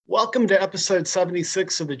Welcome to episode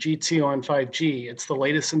 76 of the G2 on 5G. It's the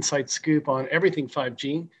latest inside scoop on everything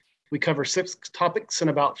 5G. We cover 6 topics in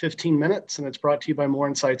about 15 minutes, and it's brought to you by More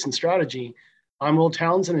Insights and Strategy. I'm Will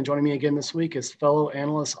Townsend, and joining me again this week is fellow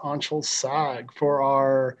analyst Anshel Sag for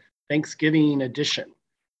our Thanksgiving edition.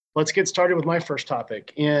 Let's get started with my first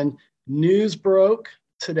topic. And news broke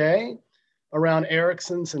today around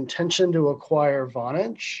Ericsson's intention to acquire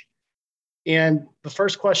Vonage. And the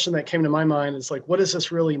first question that came to my mind is like, what does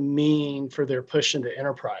this really mean for their push into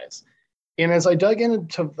enterprise? And as I dug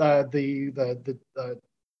into the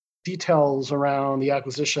details around the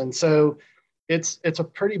acquisition, so it's a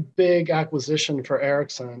pretty big acquisition for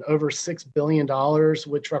Ericsson, over $6 billion,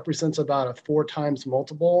 which represents about a 4 times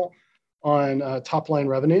multiple on top line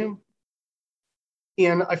revenue.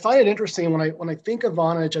 And I find it interesting when I think of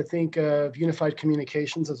Vonage, I think of unified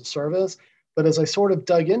communications as a service. But as I sort of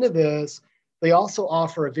dug into this, they also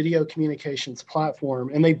offer a video communications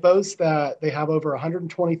platform, and they boast that they have over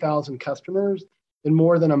 120,000 customers and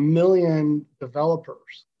more than 1 million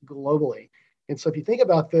developers globally. And so if you think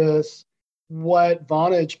about this, what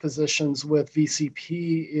Vonage positions with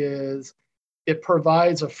VCP is it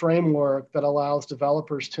provides a framework that allows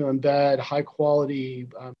developers to embed high quality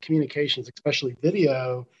communications, especially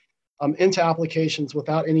video, into applications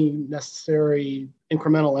without any necessary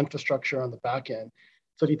incremental infrastructure on the back end.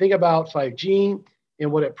 So if you think about 5G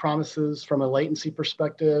and what it promises from a latency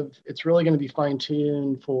perspective, it's really going to be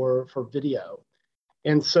fine-tuned for video.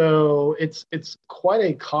 And so it's quite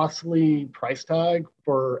a costly price tag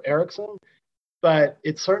for Ericsson, but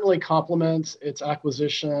it certainly complements its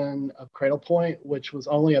acquisition of Cradlepoint, which was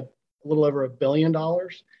only a little over $1 billion.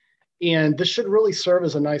 And this should really serve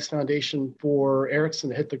as a nice foundation for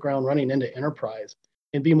Ericsson to hit the ground running into enterprise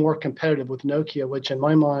and be more competitive with Nokia, which in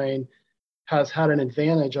my mind has had an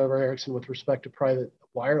advantage over Ericsson with respect to private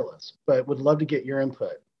wireless, but would love to get your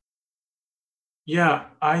input. Yeah,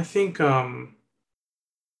 I think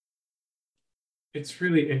it's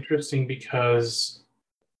really interesting because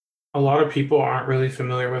a lot of people aren't really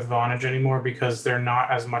familiar with Vonage anymore because they're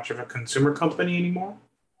not as much of a consumer company anymore.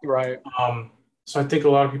 Right. So I think a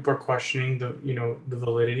lot of people are questioning the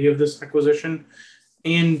validity of this acquisition,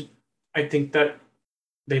 and I think that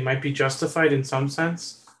they might be justified in some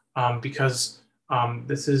sense. Because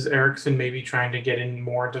this is Ericsson maybe trying to get in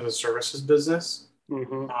more into the services business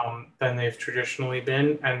than they've traditionally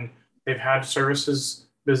been. And they've had services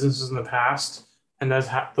businesses in the past, and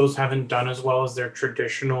those haven't done as well as their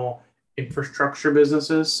traditional infrastructure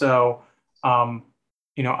businesses. So, I'm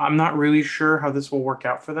not really sure how this will work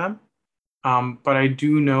out for them. But I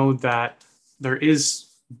do know that there is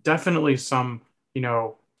definitely some,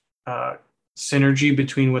 synergy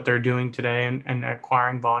between what they're doing today and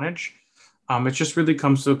acquiring Vonage. It just really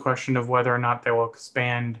comes to the question of whether or not they will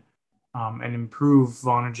expand and improve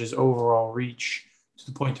Vonage's overall reach to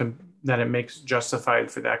the point that it makes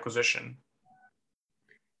justified for the acquisition.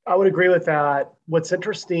 I would agree with that. What's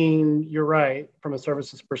interesting, you're right, from a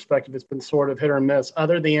services perspective, it's been sort of hit or miss,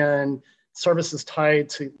 other than services tied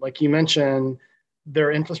to, like you mentioned,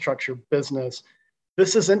 their infrastructure business.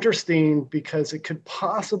 This is interesting because it could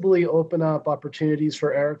possibly open up opportunities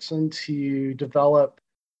for Ericsson to develop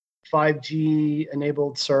 5G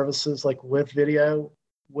enabled services like with video,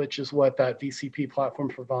 which is what that VCP platform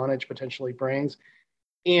for Vonage potentially brings,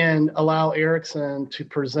 and allow Ericsson to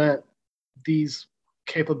present these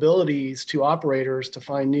capabilities to operators to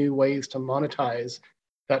find new ways to monetize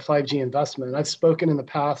that 5G investment. I've spoken in the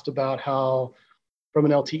past about how, from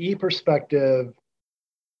an LTE perspective,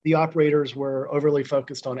 the operators were overly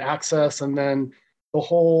focused on access, and then the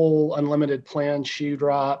whole unlimited plan shoe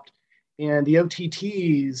dropped. And the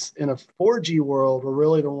OTTs in a 4G world were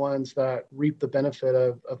really the ones that reap the benefit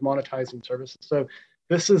of monetizing services. So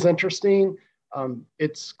this is interesting.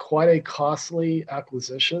 It's quite a costly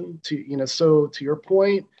acquisition so to your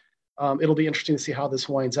point, it'll be interesting to see how this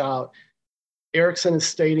winds out. Ericsson is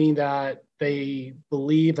stating that they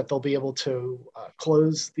believe that they'll be able to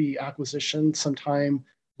close the acquisition sometime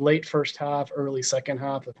late first half, early second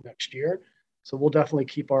half of next year. So we'll definitely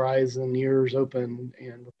keep our eyes and ears open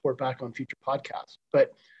and report back on future podcasts.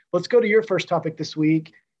 But let's go to your first topic this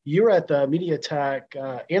week. You're at the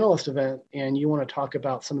MediaTek analyst event, and you want to talk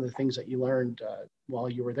about some of the things that you learned while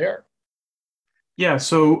you were there. Yeah,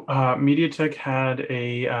 so MediaTek had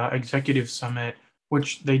a executive summit,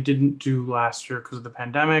 which they didn't do last year because of the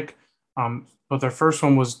pandemic. But their first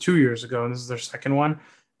one was 2 years ago, and this is their second one.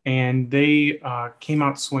 And they came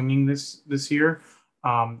out swinging this year.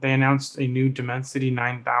 They announced a new Dimensity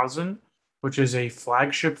 9000, which is a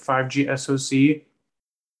flagship 5G SoC.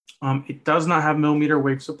 It does not have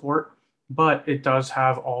mmWave support, but it does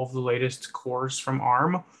have all of the latest cores from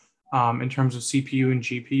ARM in terms of CPU and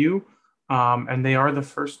GPU. And they are the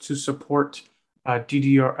first to support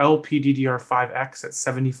LPDDR5X at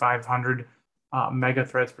 7,500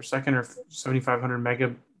 megathreads per second, or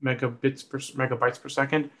 7,500 megabytes per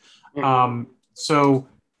second. So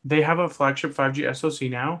they have a flagship 5G SoC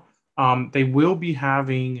now. They will be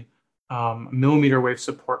having millimeter wave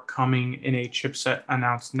support coming in a chipset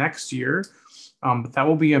announced next year, but that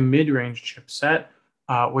will be a mid-range chipset,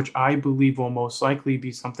 which I believe will most likely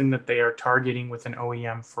be something that they are targeting with an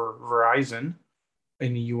OEM for Verizon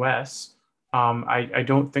in the US. I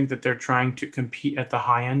don't think that they're trying to compete at the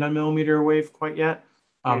high end on millimeter wave quite yet.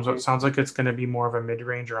 So it sounds like it's going to be more of a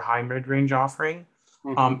mid-range or high mid-range offering.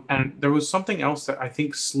 And there was something else that I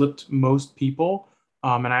think slipped most people.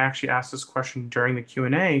 And I actually asked this question during the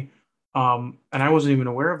Q&A, and I wasn't even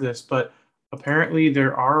aware of this, but apparently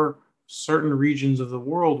there are certain regions of the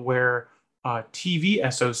world where TV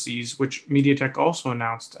SoCs, which MediaTek also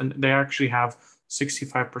announced, and they actually have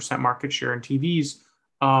 65% market share in TVs.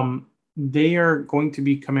 They are going to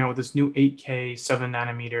be coming out with this new 8K 7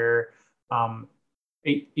 nanometer, 8K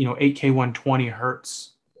 120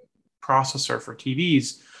 hertz processor for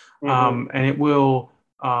TVs, and it will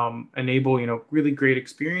enable really great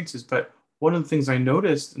experiences. But one of the things I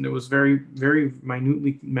noticed, and it was very, very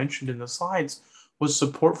minutely mentioned in the slides, was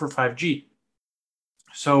support for 5G.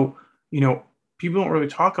 So people don't really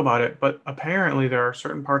talk about it, but apparently there are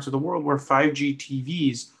certain parts of the world where 5G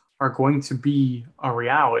TVs are going to be a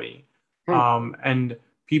reality. And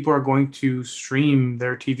people are going to stream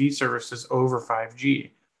their TV services over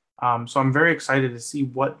 5G. So I'm very excited to see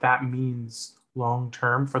what that means long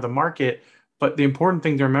term for the market. But the important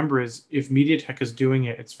thing to remember is if MediaTek is doing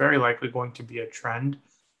it, it's very likely going to be a trend,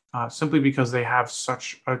 simply because they have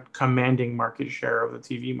such a commanding market share of the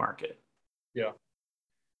TV market. Yeah.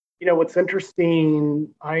 What's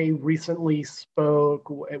interesting, I recently spoke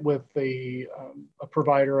with a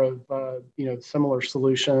provider of, similar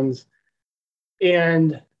solutions.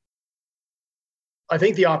 And I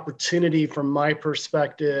think the opportunity from my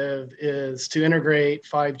perspective is to integrate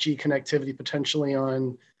 5G connectivity potentially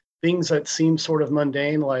on things that seem sort of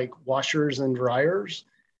mundane, like washers and dryers,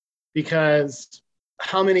 because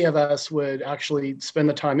how many of us would actually spend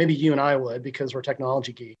the time, maybe you and I would, because we're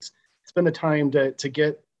technology geeks, spend the time to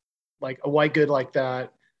get like a white good like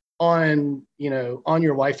that on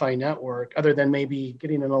your Wi-Fi network, other than maybe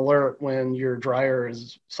getting an alert when your dryer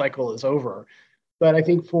cycle is over. But I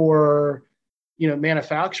think for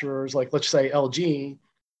manufacturers, like let's say LG,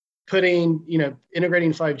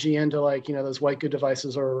 integrating 5G into those white good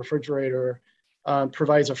devices or a refrigerator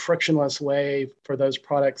provides a frictionless way for those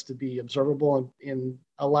products to be observable and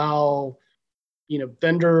allow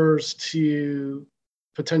vendors to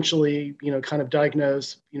potentially kind of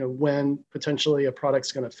diagnose when potentially a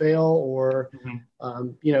product's going to fail, or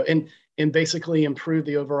and basically improve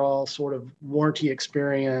the overall sort of warranty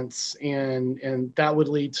experience, and that would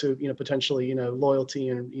lead to potentially loyalty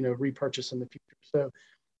and repurchase in the future. So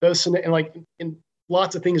those and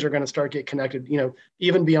lots of things are going to start get connected,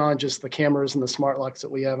 even beyond just the cameras and the smart locks that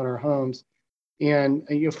we have in our homes. And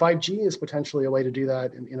 5G is potentially a way to do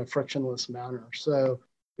that in a frictionless manner. So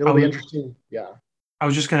it'll be interesting. Yeah. I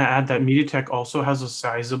was just going to add that MediaTek also has a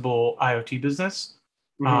sizable IoT business.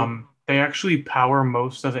 They actually power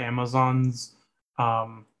most of Amazon's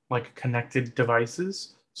connected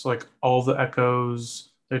devices. So like all the Echoes,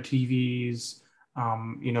 their TVs,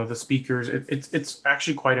 the speakers. It's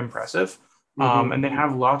actually quite impressive. And they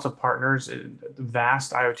have lots of partners,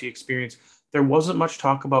 vast IoT experience. There wasn't much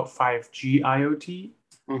talk about 5G IoT.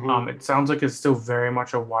 It sounds like it's still very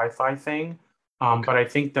much a Wi-Fi thing. But I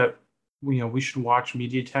think that we should watch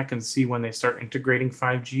MediaTek and see when they start integrating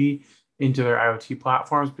 5G into their IoT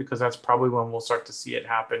platforms, because that's probably when we'll start to see it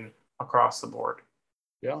happen across the board.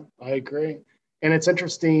 Yeah, I agree. And it's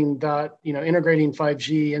interesting that, integrating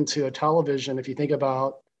 5G into a television, if you think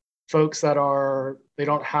about folks that they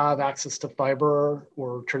don't have access to fiber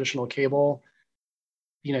or traditional cable,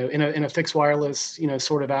 in a fixed wireless,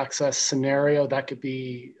 sort of access scenario, that could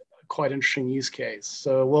be a quite interesting use case.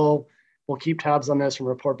 So we'll keep tabs on this and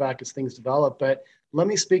report back as things develop. But let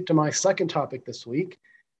me speak to my second topic this week.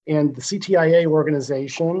 And the CTIA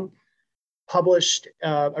organization published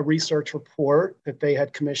a research report that they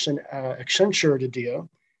had commissioned Accenture to do.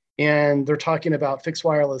 And they're talking about fixed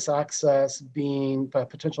wireless access being a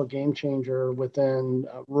potential game changer within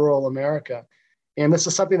rural America. And this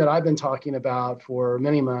is something that I've been talking about for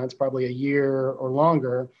many months, probably a year or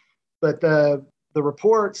longer. But the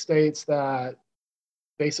report states that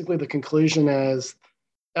basically the conclusion is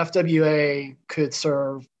FWA could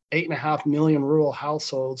serve 8.5 million rural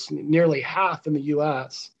households, nearly half in the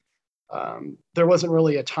US. There wasn't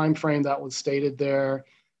really a time frame that was stated there,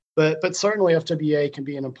 but certainly FWA can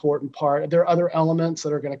be an important part. There are other elements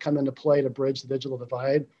that are going to come into play to bridge the digital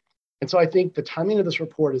divide. And so I think the timing of this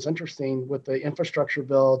report is interesting with the infrastructure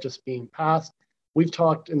bill just being passed. We've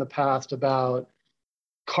talked in the past about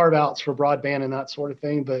carve outs for broadband and that sort of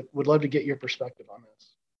thing, but would love to get your perspective on this.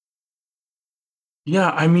 Yeah,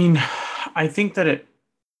 I mean, I think that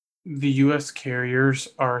the U.S. carriers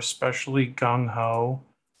are especially gung ho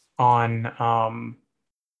on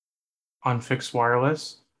fixed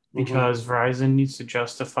wireless because Verizon needs to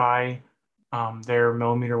justify their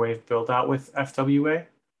millimeter wave build out with FWA.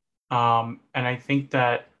 And I think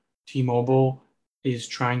that T-Mobile is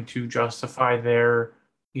trying to justify their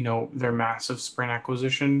massive Sprint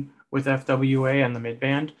acquisition with FWA and the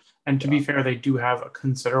midband. And to be fair, they do have a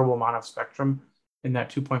considerable amount of spectrum in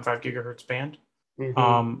that 2.5 gigahertz band.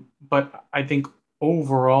 But I think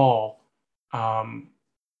overall,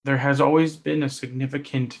 there has always been a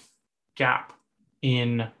significant gap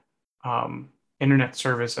in internet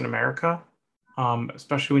service in America,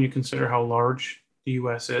 especially when you consider how large the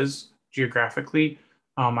US is geographically.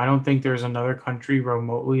 I don't think there's another country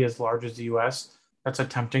remotely as large as the US that's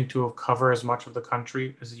attempting to cover as much of the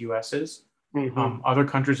country as the US is. Other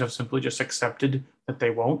countries have simply just accepted that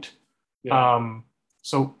they won't.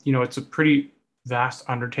 So, it's a pretty vast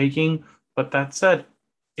undertaking. But that said,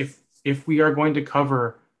 if we are going to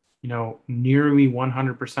cover, nearly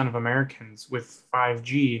 100% of Americans with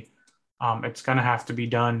 5G, it's going to have to be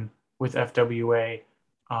done with FWA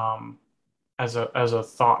as a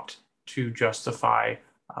thought to justify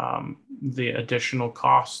the additional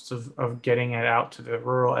costs of getting it out to the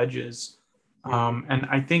rural edges. And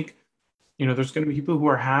I think, there's going to be people who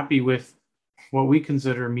are happy with what we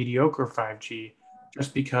consider mediocre 5G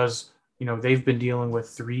just because, they've been dealing with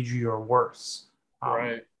 3G or worse.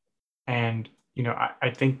 Right. And, I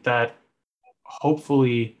think that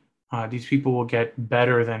hopefully these people will get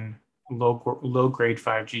better than low grade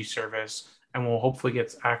 5G service and will hopefully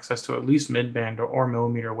get access to at least midband or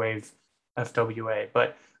millimeter wave FWA.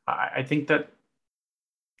 But I think that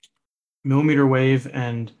millimeter wave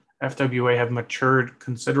and FWA have matured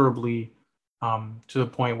considerably to the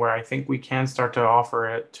point where I think we can start to offer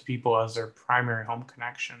it to people as their primary home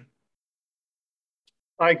connection.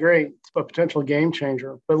 I agree. It's a potential game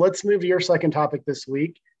changer. But let's move to your second topic this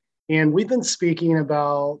week. And we've been speaking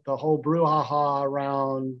about the whole brouhaha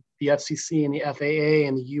around the FCC and the FAA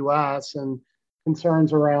in the US and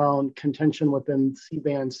concerns around contention within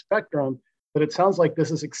C-band spectrum. But it sounds like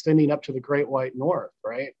this is extending up to the Great White North,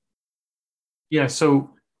 right? Yeah,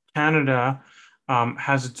 so Canada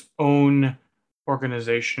has its own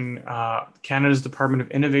organization, Canada's Department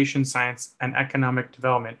of Innovation, Science and Economic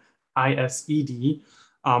Development, ISED,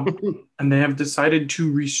 and they have decided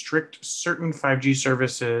to restrict certain 5G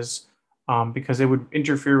services because they would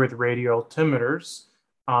interfere with radio altimeters.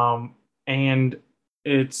 And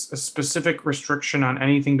it's a specific restriction on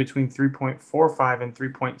anything between 3.45 and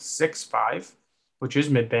 3.65, which is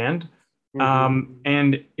midband.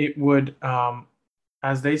 And it would,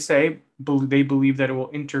 as they say, they believe that it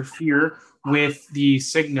will interfere with the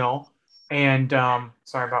signal. And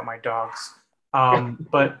sorry about my dogs.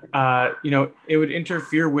 But it would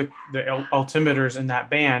interfere with the altimeters in that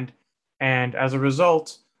band, and as a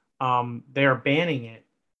result, they are banning it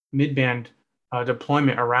midband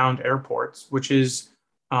deployment around airports, which is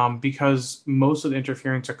because most of the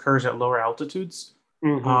interference occurs at lower altitudes.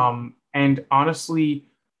 And honestly,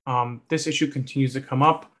 this issue continues to come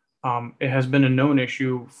up. It has been a known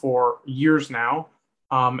issue for years now,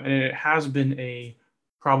 and it has been a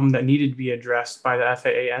problem that needed to be addressed by the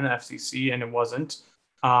FAA and the FCC, and it wasn't.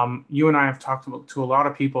 You and I have talked to a lot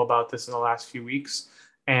of people about this in the last few weeks,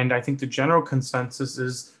 and I think the general consensus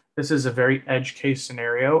is this is a very edge case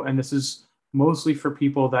scenario, and this is mostly for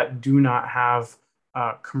people that do not have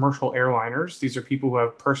commercial airliners. These are people who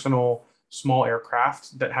have personal small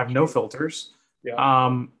aircraft that have no filters.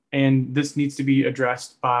 And this needs to be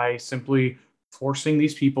addressed by simply forcing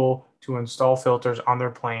these people to install filters on their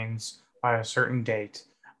planes by a certain date.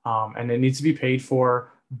 And it needs to be paid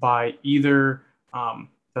for by either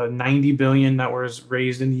the 90 billion that was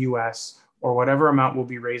raised in the US or whatever amount will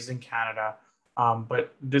be raised in Canada.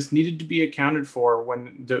 But this needed to be accounted for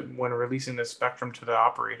when releasing this spectrum to the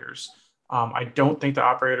operators. I don't think the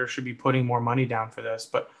operators should be putting more money down for this,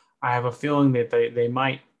 but I have a feeling that they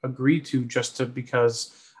might agree to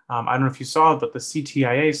because I don't know if you saw it, but the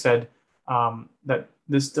CTIA said that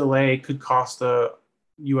this delay could cost the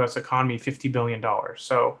U.S. economy $50 billion.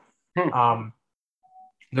 So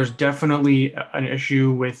there's definitely an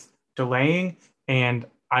issue with delaying, and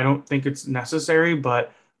I don't think it's necessary,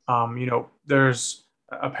 but there's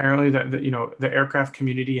apparently that the aircraft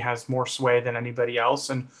community has more sway than anybody else.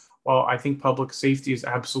 And while I think public safety is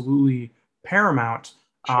absolutely paramount,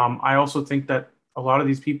 Sure. I also think that a lot of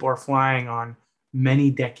these people are flying on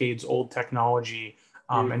many decades old technology,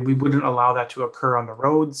 and we Hmm. wouldn't allow that to occur on the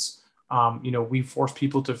roads. We force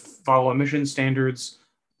people to follow emission standards,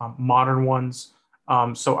 modern ones.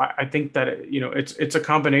 So I think that it's a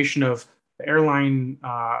combination of the airline,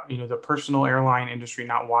 the personal airline industry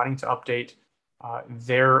not wanting to update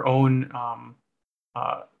their own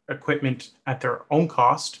equipment at their own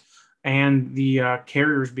cost, and the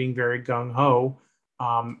carriers being very gung ho,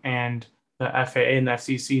 and the FAA and the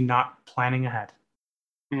FCC not planning ahead.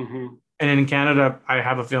 Hmm. And in Canada, I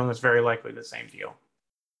have a feeling it's very likely the same deal.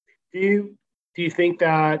 Do you think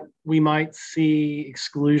that we might see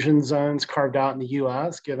exclusion zones carved out in the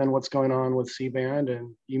U.S. given what's going on with C-band?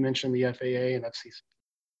 And you mentioned the FAA and FCC.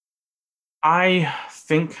 I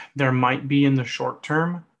think there might be in the short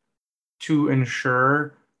term to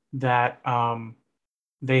ensure that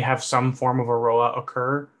they have some form of a rollout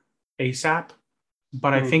occur ASAP.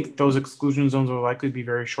 But I think Hmm. those exclusion zones will likely be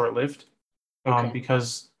very short lived, Okay.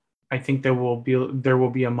 because I think there will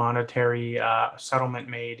be a monetary settlement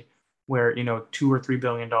made where $2 or $3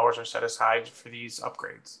 billion are set aside for these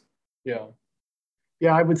upgrades. Yeah.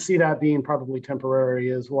 Yeah, I would see that being probably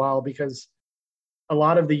temporary as well, because a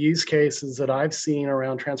lot of the use cases that I've seen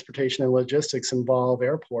around transportation and logistics involve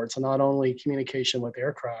airports, and not only communication with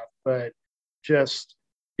aircraft, but just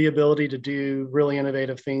the ability to do really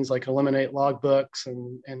innovative things like eliminate logbooks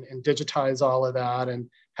and digitize all of that, and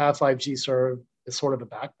have 5G serve as sort of a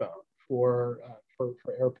backbone for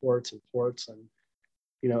airports and ports, and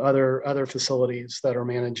other facilities that are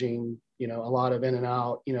managing a lot of in and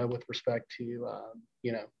out with respect to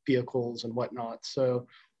vehicles and whatnot. So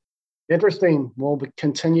interesting. We'll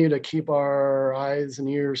continue to keep our eyes and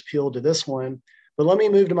ears peeled to this one. But let me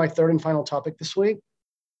move to my third and final topic this week.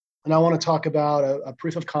 And I want to talk about a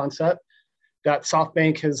proof of concept that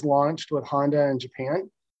SoftBank has launched with Honda in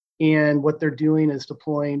Japan. And what they're doing is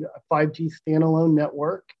deploying a 5G standalone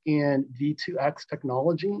network and V2X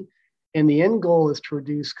technology. And the end goal is to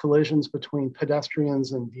reduce collisions between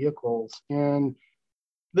pedestrians and vehicles. And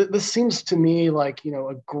this seems to me like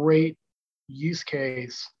a great use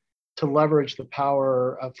case to leverage the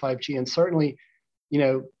power of 5G. And certainly,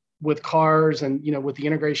 with cars and, with the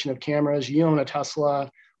integration of cameras, you own a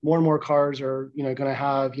Tesla, more and more cars are, going to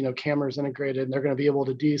have, cameras integrated, and they're going to be able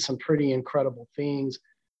to do some pretty incredible things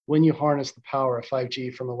when you harness the power of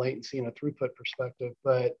 5G from a latency and a throughput perspective.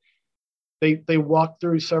 But they walk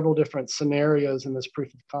through several different scenarios in this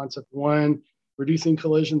proof of concept. One, reducing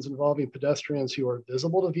collisions involving pedestrians who are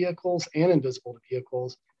visible to vehicles and invisible to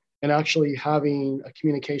vehicles, and actually having a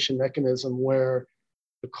communication mechanism where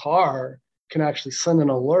the car can actually send an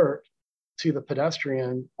alert to the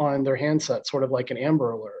pedestrian on their handset, sort of like an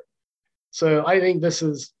Amber Alert. So I think this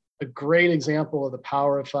is a great example of the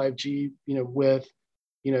power of 5G, with,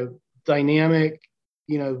 dynamic,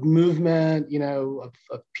 movement, of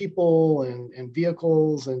people and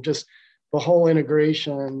vehicles, and just the whole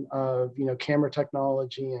integration of, camera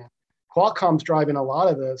technology. And Qualcomm's driving a lot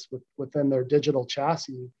of this within their digital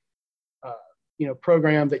chassis,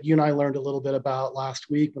 program that you and I learned a little bit about last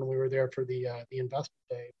week when we were there for the investment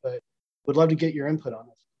day. But would love to get your input on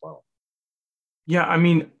this as well. Yeah, I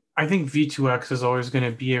mean, I think V2X is always going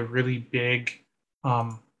to be a really big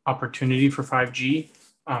opportunity for 5G,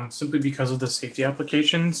 simply because of the safety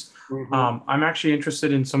applications. Mm-hmm. I'm actually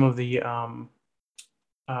interested in some of the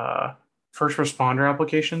uh, first responder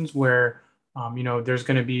applications where, there's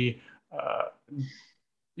going to be, uh,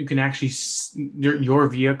 you can actually, your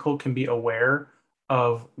vehicle can be aware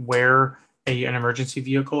of where an emergency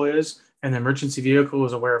vehicle is, and the emergency vehicle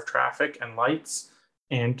is aware of traffic and lights,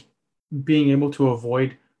 and being able to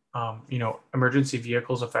avoid emergency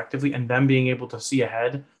vehicles effectively, and them being able to see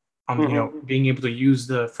ahead, Mm-hmm. being able to use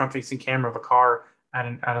the front facing camera of a car at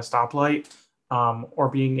a stoplight, or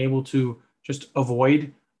being able to just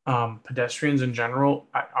avoid pedestrians in general,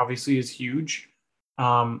 obviously is huge.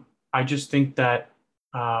 I just think that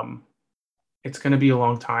um, it's going to be a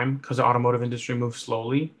long time because the automotive industry moves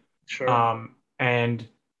slowly. Sure. And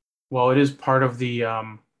while it is part of the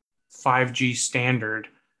 5G standard,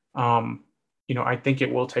 I think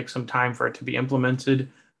it will take some time for it to be implemented.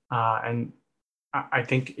 And I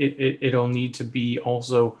think it'll need to be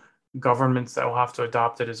also governments that will have to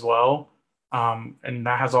adopt it as well. And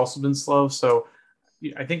that has also been slow. So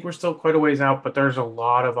I think we're still quite a ways out, but there's a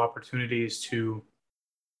lot of opportunities to,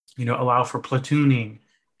 allow for platooning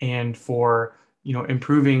and for,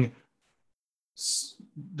 improving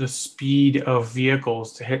the speed of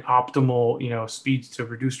vehicles to hit optimal, speeds to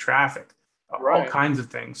reduce traffic, all Right. kinds of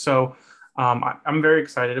things. So I'm very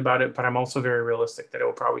excited about it, but I'm also very realistic that it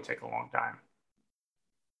will probably take a long time.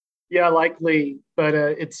 Yeah, likely, but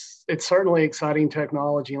it's certainly exciting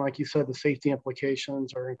technology. And like you said, the safety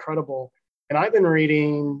implications are incredible. And I've been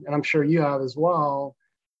reading, and I'm sure you have as well,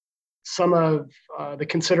 some of the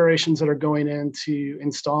considerations that are going into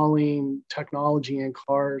installing technology in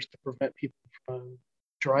cars to prevent people from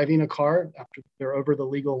driving a car after they're over the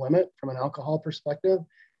legal limit from an alcohol perspective.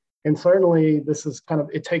 And certainly this is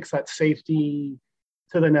it takes that safety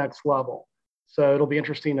to the next level. So it'll be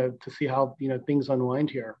interesting to see how things unwind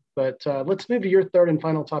here. But let's move to your third and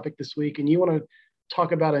final topic this week. And you want to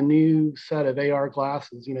talk about a new set of AR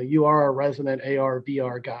glasses. You are a resident AR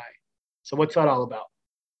VR guy. So what's that all about?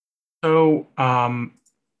 So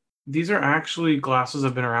these are actually glasses that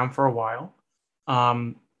have been around for a while,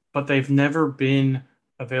 but they've never been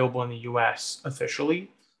available in the US officially.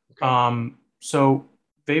 Okay. So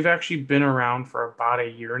they've actually been around for about a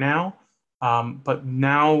year now, but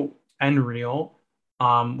now Nreal,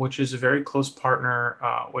 which is a very close partner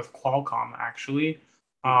with Qualcomm, actually,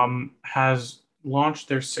 has launched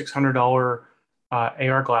their $600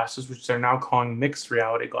 AR glasses, which they're now calling mixed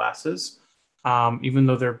reality glasses, even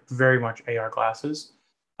though they're very much AR glasses.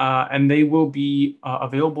 And they will be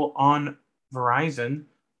available on Verizon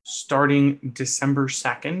starting December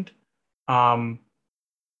 2nd,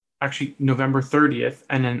 actually November 30th,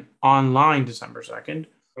 and then online December 2nd.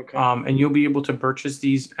 Okay. And you'll be able to purchase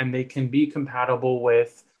these, and they can be compatible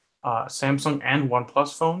with Samsung and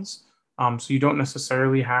OnePlus phones. So you don't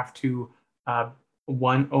necessarily have to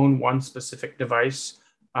own one specific device,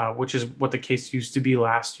 which is what the case used to be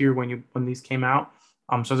last year when these came out.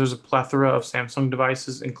 So there's a plethora of Samsung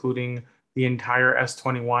devices, including the entire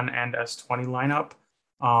S21 and S20 lineup,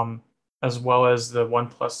 as well as the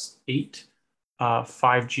OnePlus 8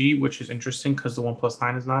 5G, which is interesting because the OnePlus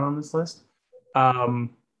 9 is not on this list.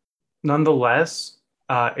 Nonetheless,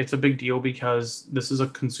 it's a big deal because this is a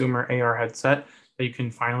consumer AR headset that you can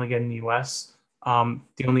finally get in the US.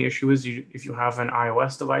 The only issue is if you have an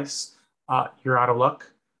iOS device, you're out of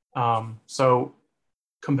luck. So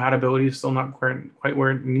compatibility is still not quite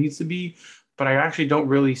where it needs to be, but I actually don't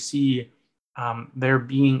really see there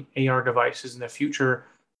being AR devices in the future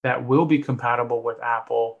that will be compatible with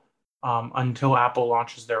Apple until Apple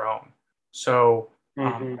launches their own. So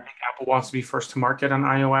I think Apple wants to be first to market on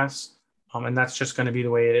iOS, and that's just going to be the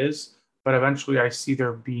way it is. But eventually I see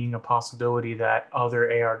there being a possibility that other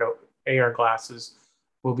AR glasses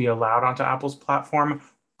will be allowed onto Apple's platform.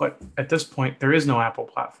 But at this point, there is no Apple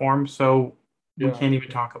platform, so we can't even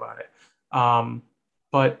talk about it.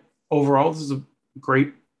 But overall, this is a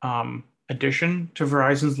great addition to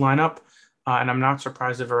Verizon's lineup, and I'm not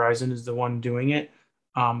surprised that Verizon is the one doing it.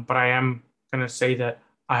 But I am going to say that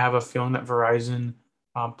I have a feeling that Verizon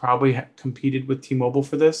probably competed with T-Mobile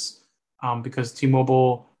for this because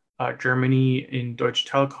T-Mobile Germany in Deutsche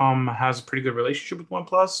Telekom has a pretty good relationship with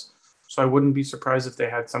OnePlus. So I wouldn't be surprised if they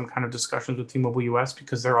had some kind of discussions with T-Mobile US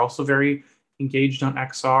because they're also very engaged on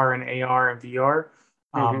XR and AR and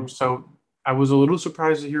VR. So I was a little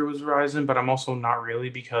surprised to hear it was Verizon, but I'm also not really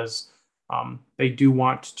because they do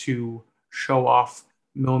want to show off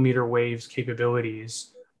mmWave's capabilities.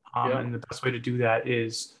 And the best way to do that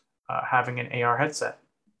is having an AR headset.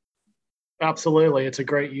 Absolutely. It's a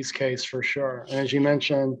great use case for sure. And as you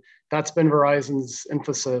mentioned, that's been Verizon's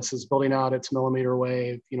emphasis is building out its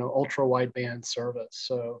mmWave, ultra wideband service.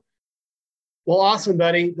 So, well, awesome,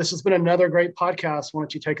 buddy. This has been another great podcast. Why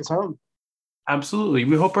don't you take us home? Absolutely.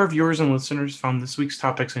 We hope our viewers and listeners found this week's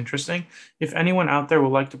topics interesting. If anyone out there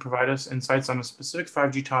would like to provide us insights on a specific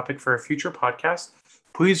 5G topic for a future podcast,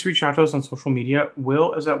 please reach out to us on social media.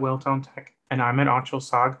 Will is at Willtown Tech, and I'm at Anshel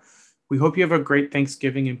Sag. We hope you have a great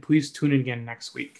Thanksgiving, and please tune in again next week.